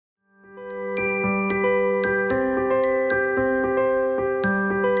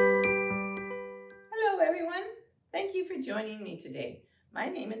joining me today. My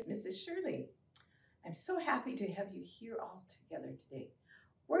name is Mrs. Shirley. I'm so happy to have you here all together today.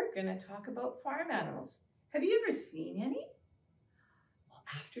 We're going to talk about farm animals. Have you ever seen any? Well,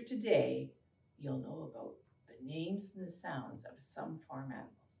 after today, you'll know about the names and the sounds of some farm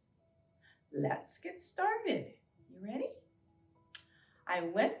animals. Let's get started. You ready? I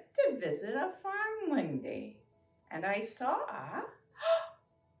went to visit a farm one day and I saw a,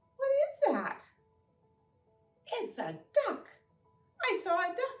 what is that? It's a duck. I saw a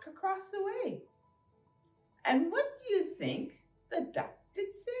duck across the way. And what do you think the duck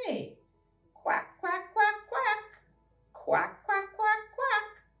did say? Quack, quack, quack, quack. Quack, quack, quack, quack.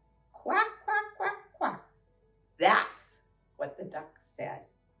 Quack, quack, quack, quack. That's what the duck said.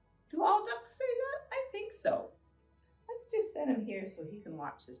 Do all ducks say that? I think so. Let's just set him here so he can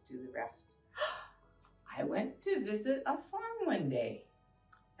watch us do the rest. I went to visit a farm one day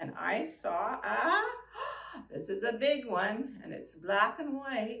and I saw this is a big one and it's black and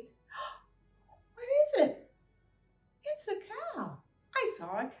white. What is it? It's a cow. I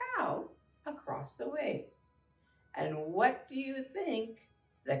saw a cow across the way. And what do you think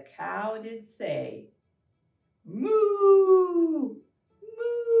the cow did say? Moo,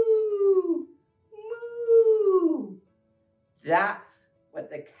 moo, moo. That's what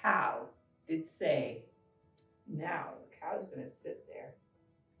the cow did say. Now the cow's going to sit there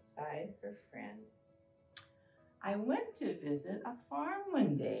beside her friend. I went to visit a farm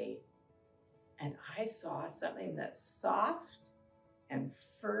one day and I saw something that's soft and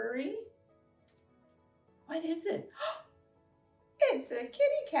furry. What is it? It's a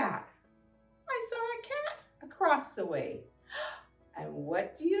kitty cat. I saw a cat across the way. And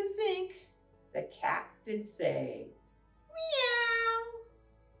what do you think the cat did say? Meow,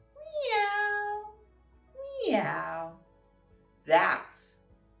 meow, meow. That's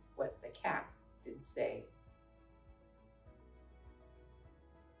what the cat did say.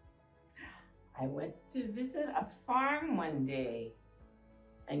 I went to visit a farm one day,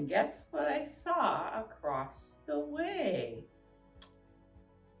 and guess what I saw across the way?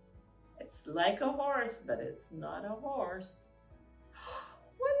 It's like a horse, but it's not a horse.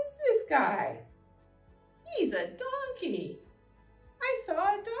 What is this guy? He's a donkey. I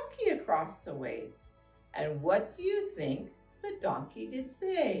saw a donkey across the way. And what do you think the donkey did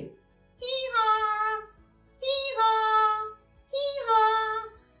say? Hee-haw, hee-haw, hee-haw.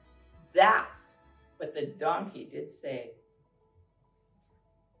 That's what the donkey did say.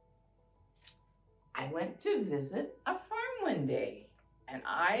 I went to visit a farm one day and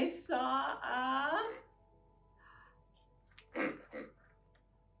I saw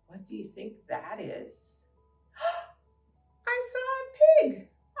what do you think that is? I saw a pig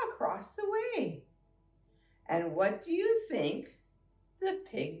across the way. And what do you think the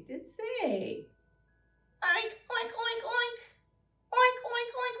pig did say? Oink, oink, oink, oink. Oink,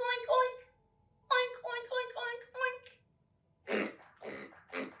 oink, oink, oink, oink. Oink, oink, oink, oink, oink.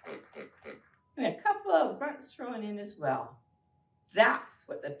 And a couple of grunts thrown in as well. That's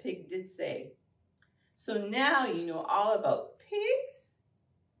what the pig did say. So now you know all about pigs,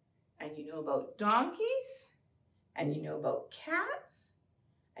 and you know about donkeys, and you know about cats,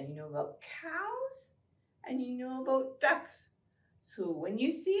 and you know about cows, and you know about ducks. So when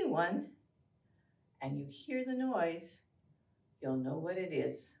you see one and you hear the noise, you'll know what it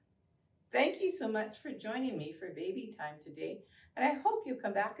is. Thank you so much for joining me for Baby Time today, and I hope you'll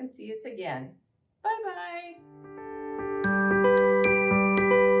come back and see us again. Bye-bye.